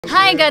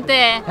Hi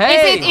Gåte.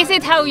 Hey. Is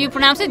it how you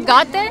pronounce it?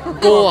 Gåte?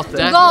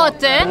 Gåte.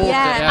 Gåte.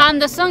 Yeah.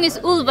 And the song is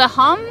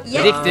ULVEHAM.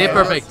 Riktigt,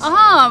 perfect.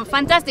 Oh,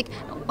 fantastic.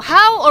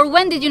 How or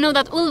when did you know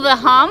that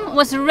ULVEHAM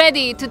was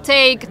ready to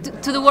take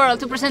to the world,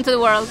 to present to the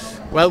world?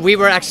 Well, we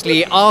were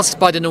actually asked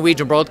by the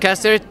Norwegian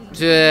broadcaster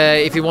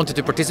if we wanted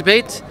to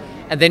participate,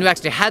 and then we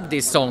actually had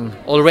this song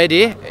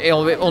already.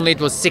 Only it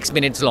was 6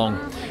 minutes long,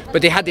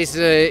 but it had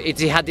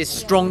this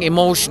strong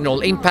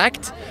emotional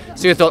impact.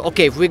 So we thought,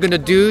 okay, if we're gonna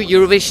do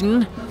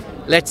Eurovision,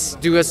 let's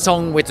do a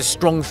song with a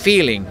strong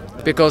feeling,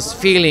 because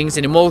feelings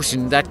and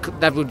emotion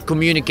that would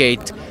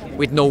communicate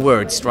with no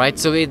words, right?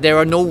 So there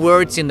are no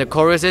words in the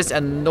choruses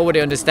and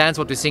nobody understands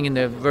what we sing in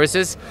the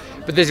verses,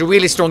 but there's a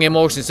really strong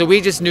emotion. So we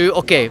just knew,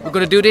 okay, we're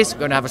gonna do this, we're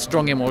gonna have a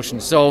strong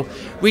emotion. So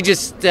we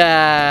just,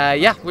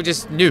 we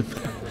just knew.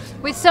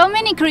 With so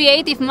many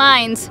creative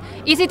minds,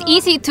 is it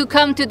easy to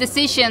come to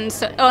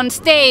decisions on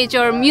stage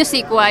or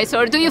music-wise,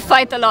 or do you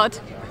fight a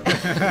lot?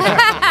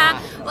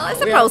 Well,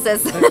 it's a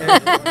process.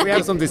 We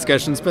have some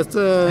discussions, but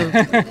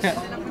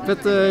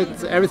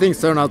everything's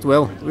turned out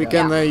well. We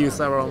can use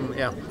our own,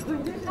 Yeah.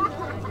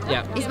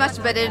 It's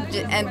much better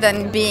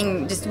than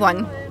being just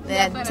one,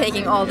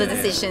 taking all the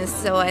decisions.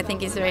 So I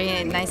think it's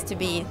very nice to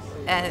be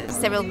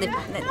several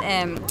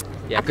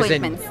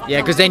appointments.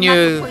 Because then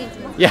you,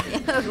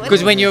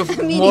 because when you're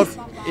more,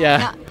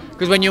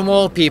 because when you're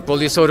more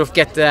people, you sort of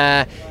get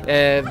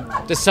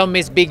the sum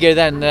is bigger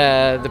than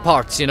the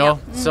parts, you know.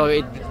 So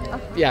it,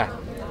 Yeah.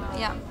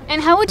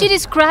 And how would you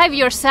describe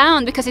your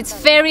sound? Because it's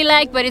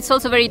fairy-like, but it's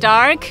also very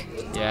dark.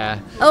 Yeah.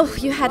 Oh,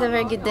 you had a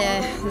very good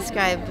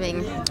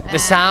describing. The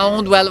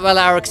sound, well,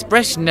 our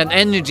expression and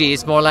energy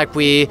is more like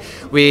we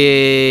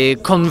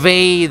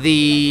convey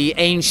the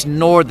ancient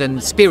northern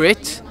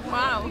spirit.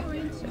 Wow.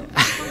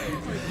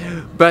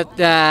 But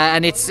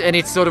and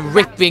it's sort of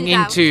ripping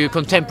into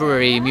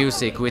contemporary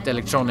music with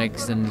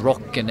electronics and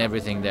rock and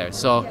everything there.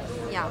 So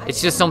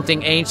it's just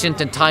something ancient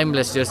and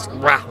timeless, just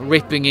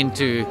ripping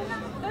into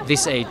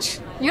this age.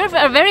 You're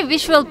a very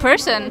visual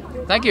person.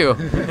 Thank you.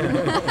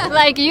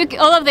 Like you,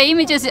 all of the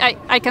images,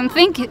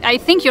 I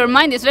think your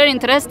mind is very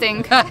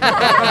interesting.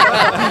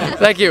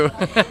 Thank you.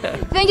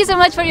 Thank you so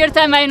much for your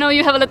time. I know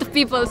you have a lot of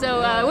people,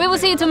 so we will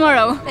see you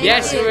tomorrow.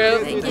 Yes, we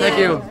will. Thank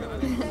you.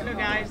 Hello,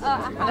 guys.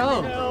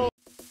 Hello.